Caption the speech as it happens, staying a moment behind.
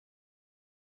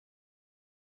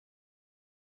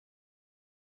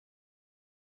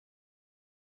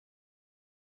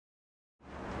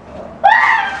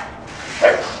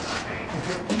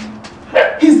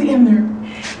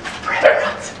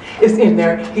is in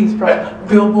there. He's from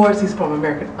Billboard. He's from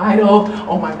American Idol.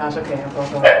 Oh my gosh. Okay, I'm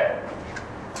going.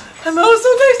 Hello, so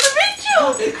nice to meet you.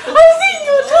 I've seen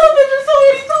you on television so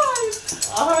many times.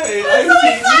 I've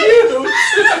seen you.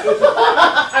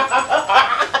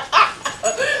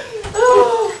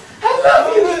 Oh, I love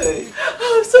you.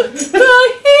 Oh, so the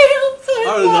hills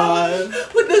are alive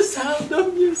with the sound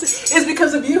of music. It's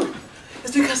because of you.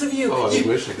 It's because of you. Oh, I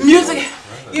wish I could. Music.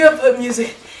 You have put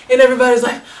music in everybody's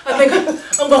life. I think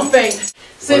I'm gonna faint.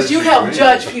 Since you help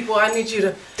judge people, I need you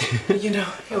to, you know,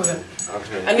 here we go.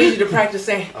 Okay. I need you to practice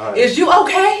saying, "Is you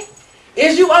okay?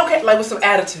 Is you okay?" Like with some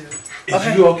attitude.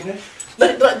 Okay? Is you okay?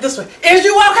 Look this way. Is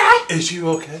you okay? Is you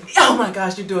okay? Oh my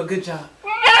gosh, you do a good job.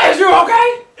 Is you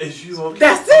okay? Is you okay?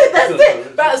 That's it. That's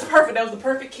it. That was perfect. That was the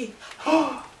perfect key.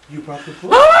 You brought the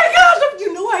book. Oh my gosh!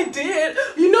 You know I did.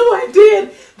 You know I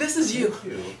did. This is you.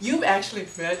 You've actually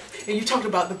read, and you talked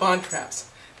about the bond traps.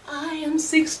 I am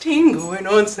 16, going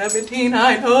on 17.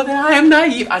 I know that I am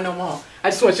naive. I know them all. I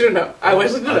just want you to know. I want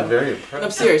you to know. I'm very impressed.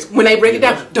 I'm serious. When they break it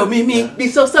down, do me be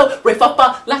so re fa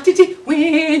fa la ti ti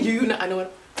when you know. I know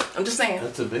it. I'm just saying.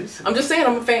 That's amazing. I'm just saying.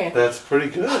 I'm a fan. That's pretty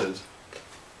good.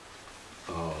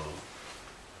 Oh.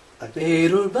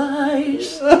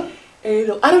 Edelweiss.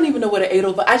 I don't even know what an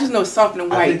Edelweiss. I just know it's soft and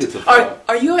white. I think it's a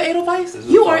are you an Edelweiss?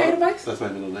 You are Edelweiss? That's my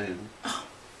middle name. Oh.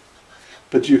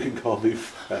 But you can call me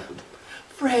Fred.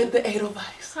 Fred the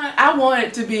Edelweiss. I want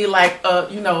it to be like a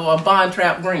bond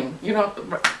trap green. You know,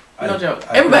 no joke.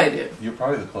 Everybody did. You're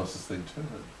probably the closest thing to it.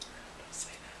 Don't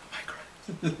say that. I might cry.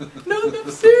 No,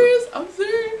 I'm serious. I'm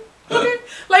serious. Okay.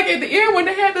 Like at the end when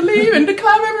they had to leave and to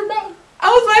climb every mountain, I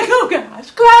was like, oh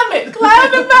gosh, climb it,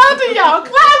 climb the mountain, y'all,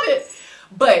 climb it.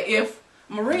 But if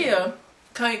Maria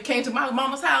came to my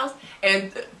mama's house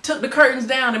and took the curtains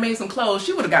down and made some clothes,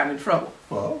 she would have gotten in trouble.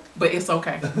 Well, but it's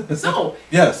okay. So,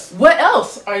 yes. What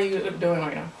else are you doing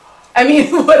right now? I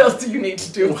mean, what else do you need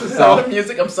to do to sell the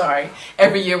music? I'm sorry.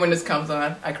 Every year when this comes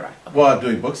on, I cry. Okay. Well, I'm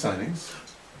doing book signings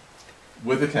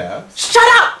with the cast. Shut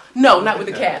up! No, not with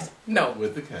the cast. No.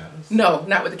 With the cast. No,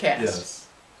 not with the cast. Yes.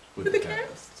 With the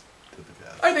cast. With the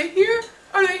cast. Are they here?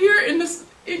 Are they here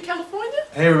in California?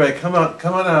 Hey, everybody, come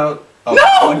on out. Oh.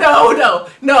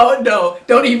 No!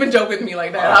 Don't even joke with me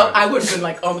like that. Right. I would have been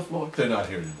like on the floor. They're not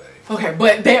here today. Okay,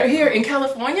 but they're here in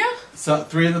California? So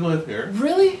 3 of them live here.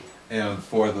 Really? And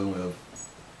 4 of them live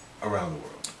around the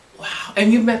world. Wow.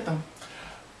 And you've met them?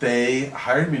 They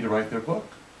hired me to write their book.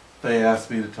 They asked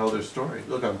me to tell their story.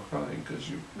 Look, I'm crying because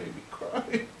you made me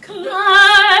cry.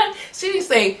 Climb. She didn't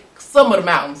say some of the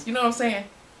mountains. You know what I'm saying?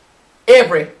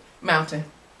 Every mountain.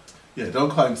 Yeah, don't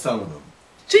climb some of them.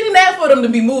 She didn't ask for them to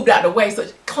be moved out of the way, so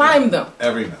climb them.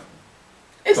 Every mountain.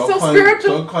 It's so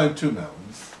spiritual. Don't climb 2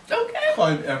 mountains. Okay.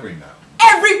 Climb every mountain.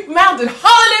 Every mountain.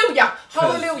 Hallelujah.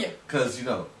 Hallelujah. Because,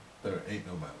 there ain't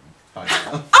no mountain high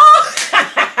enough. Oh!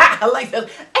 I like that.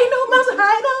 Ain't no mountain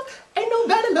high enough. Ain't no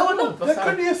valley low enough. That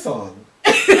could be a song.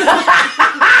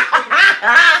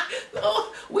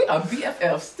 Oh, we are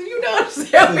BFFs. Do you know what I'm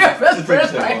saying? We are best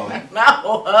friends right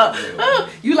now.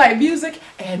 You like music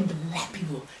and black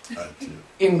people. I do.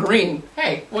 In green.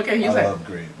 Hey, what can you say? I love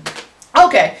green.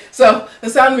 Okay, so the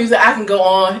sound of music, I can go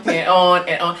on and on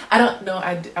and on. I don't know.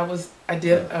 I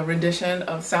did a rendition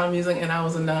of sound music, and I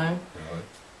was a nun. Really?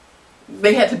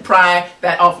 They had to pry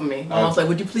that off of me. I was like,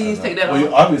 "Would you please take that off?"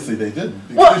 Well, obviously they didn't.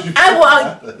 Well,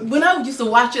 when I used to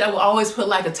watch it, I would always put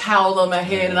like a towel on my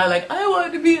head, and I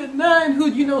wanted to be a nun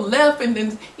who left and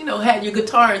then had your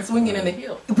guitar and swinging in the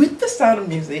hill. With the sound of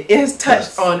music, it has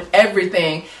touched on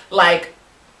everything. Like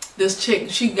this chick,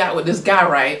 she got with this guy,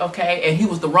 right? Okay, and he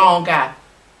was the wrong guy.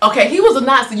 Okay, he was a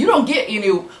Nazi. You don't get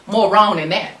any more wrong than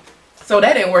that. So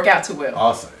that didn't work out too well.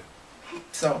 I'll say.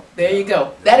 So there you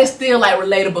go. That is still like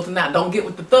relatable to now. Don't get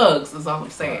with the thugs. Is all I'm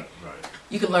saying. Right.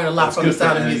 You can learn a lot from the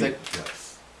sound of music.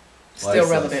 Yes. Still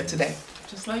relevant today.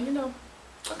 Just letting you know.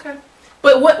 Okay.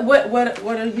 But what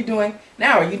are you doing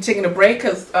now? Are you taking a break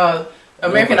because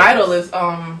American Idol is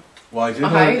Well, I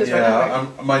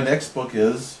did. My next book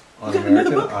is on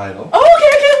American Idol. Oh, okay.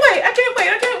 I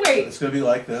can't wait. It's going to be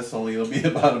like this, only it'll be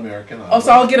about American Idol. Oh,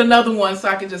 so I'll get another one so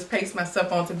I can just paste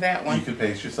myself onto that one. You can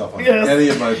paste yourself on any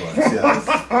of my books, yes.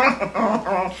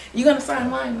 You going to sign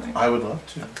mine? Right? I would love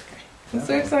to. Okay. I'm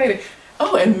so excited.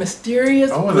 Oh, and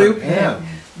mysterious blue pen.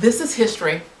 This is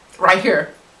history right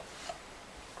here.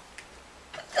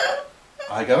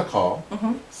 I got a call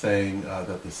saying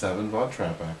that the 7 Von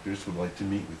Trapp actors would like to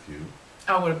meet with you.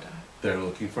 I would have died. They're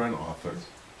looking for an author.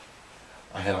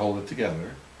 I had to hold it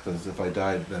together. Because if I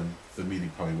died, then the meeting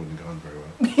probably wouldn't have gone very well.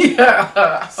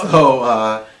 Yeah.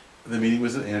 So the meeting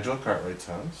was at Angela Cartwright's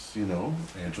house.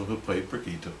 Angela who played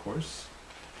Brigitte, of course.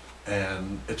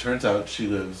 And it turns out she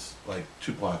lives like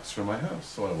 2 blocks from my house.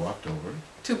 So I walked over.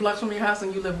 2 blocks from your house,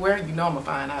 and you live where? You know I'm gonna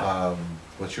find out.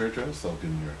 What's your address? I'll give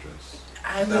you your address.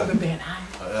 I live in Van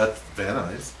Nuys. That's Van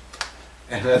Nuys.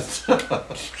 And that's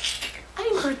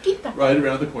right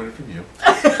around the corner from you.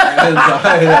 And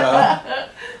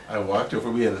I walked over.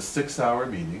 We had a 6-hour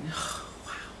meeting.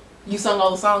 You sung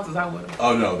all the songs as I would have.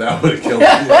 Oh no, that would have killed me.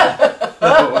 That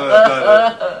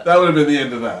would have been the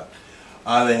end of that.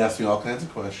 They asked me all kinds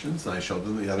of questions, and I showed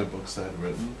them the other books I had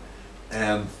written.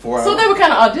 And 4 hours. So they were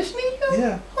kind of auditioning you?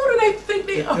 Yeah. Who do they think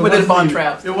they are? With Von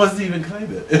Trapp. It wasn't even kind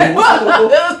of. It was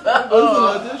an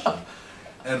audition.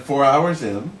 And 4 hours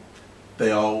in,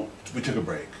 we took a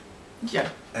break. Yeah.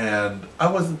 And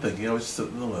I wasn't thinking. I was just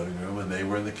sitting in the living room, and they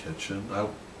were in the kitchen. It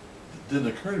didn't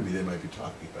occur to me they might be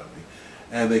talking about me.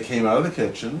 And they came out of the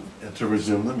kitchen to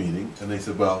resume the meeting, and they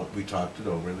said, well, we talked it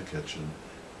over in the kitchen,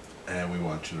 and we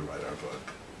want you to write our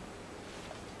book.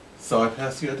 So I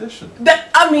passed the audition.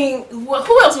 Well,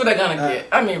 who else were they going to get?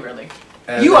 I mean, really.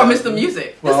 You are Mr.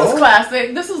 Music. This is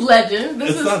classic. This is legend.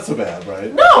 It's not so bad,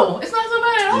 right? No, it's not so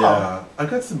bad at all. Yeah. I've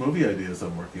got some movie ideas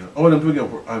I'm working on. Oh, and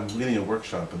I'm leading a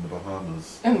workshop in the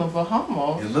Bahamas. In the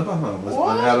Bahamas? In the Bahamas.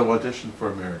 What? On how to audition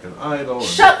for American Idol, and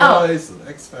Shut The up. Voice, and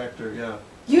X Factor, yeah.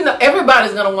 You know,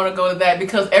 everybody's going to want to go to that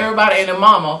because everybody and their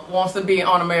mama wants to be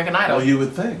on American Idol. Well, you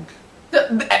would think.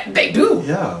 They do.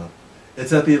 Yeah.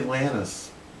 It's at the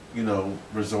Atlantis,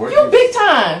 resort. You big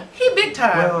time. He big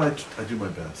time. Well, I do my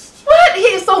best. What?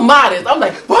 He's so modest. I'm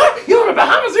like, what? You're in the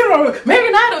Bahamas? You're on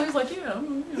American Idol? He's like, yeah.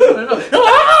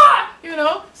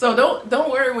 So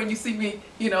don't worry when you see me,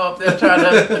 up there trying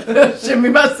to shimmy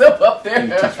myself up there. Can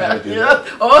you teach me how to do that?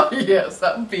 Oh, yes.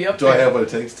 I'll be up Do there. I have what it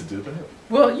takes to do that?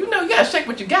 Well, you gotta shake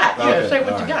what you got. Okay, Shake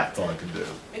what you right, got. That's all I can do.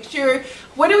 Make sure.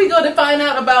 Where do we go to find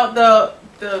out about the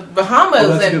Bahamas? Oh,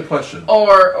 that's a good question.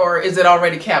 Or is it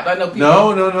already capped? I know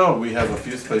people. No. We have a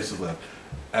few spaces left.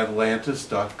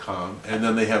 Atlantis.com, and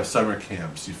then they have summer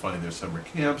camps. You find their summer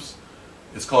camps.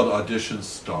 It's called Audition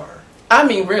Star. I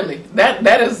mean, really,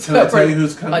 that is. Can I tell you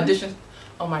who's coming? Audition.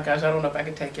 Oh my gosh, I don't know if I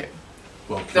can take it.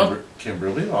 Well,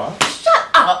 Kimberly Law. Shut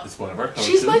up. It's one of our coaches.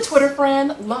 She's my Twitter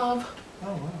friend. Love.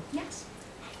 Oh wow. Yes.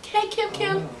 Hey,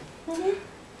 Kim. Wow.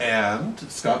 And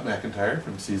Scott McIntyre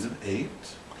from season 8.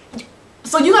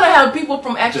 So you're gonna have people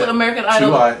from actual American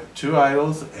Idol. 2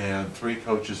 idols and 3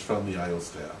 coaches from the Idol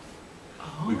staff.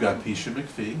 Oh. We've got Pisha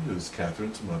McPhee, who's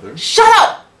Catherine's mother. Shut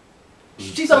up!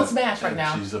 She's on Smash right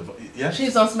now.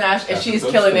 She's on Smash and she's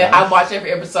killing it. I watch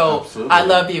every episode. Absolutely. I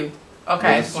love you.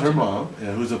 Okay. This is her mom,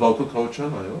 who's a vocal coach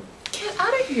on Idol. Get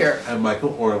out of here. And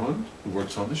Michael Orland, who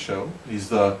works on the show. He's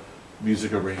the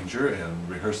music arranger and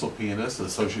rehearsal pianist,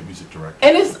 associate music director.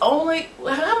 And it's only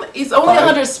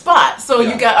 100 spots. So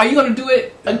are you going to do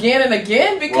it again and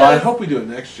again? Because well, I hope we do it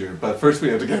next year, but first we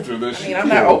have to get through this. I mean, I'm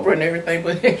not Oprah and everything,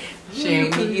 but she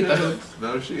ain't me either.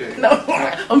 No, she ain't. No,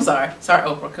 I'm sorry. Sorry,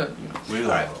 Oprah. Cause, we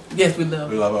love Oprah. Yes, we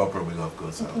love. We love Oprah. We love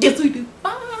GloZell. Yes, we do.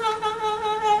 Bye.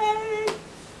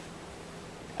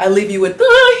 I leave you with the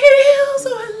hills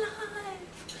are alive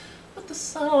with the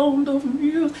sound of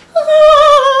music.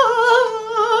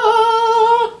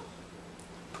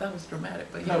 That was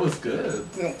dramatic, but yeah. That was good.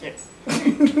 Okay.